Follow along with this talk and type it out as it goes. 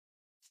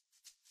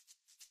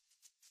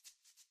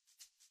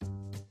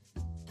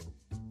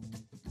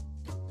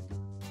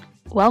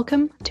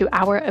Welcome to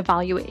Our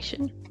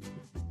Evaluation.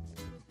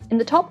 In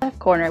the top left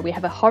corner, we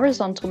have a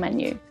horizontal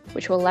menu,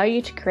 which will allow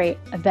you to create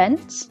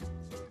events,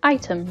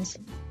 items,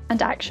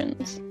 and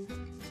actions.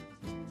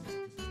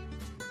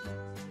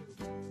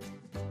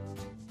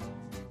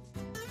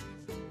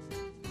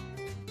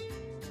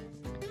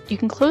 You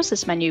can close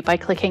this menu by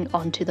clicking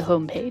onto the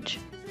home page.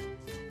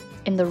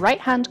 In the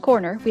right-hand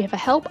corner, we have a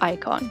help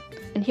icon,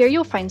 and here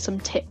you'll find some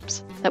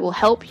tips that will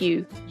help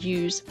you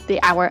use the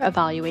Our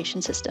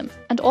Evaluation system,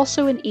 and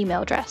also an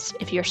email address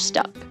if you're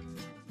stuck.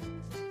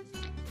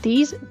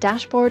 These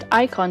dashboard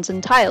icons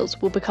and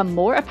tiles will become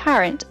more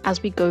apparent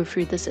as we go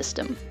through the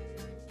system.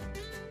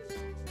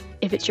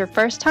 If it's your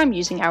first time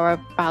using Our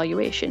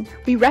Evaluation,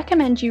 we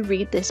recommend you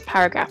read this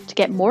paragraph to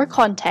get more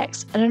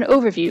context and an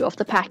overview of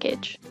the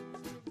package.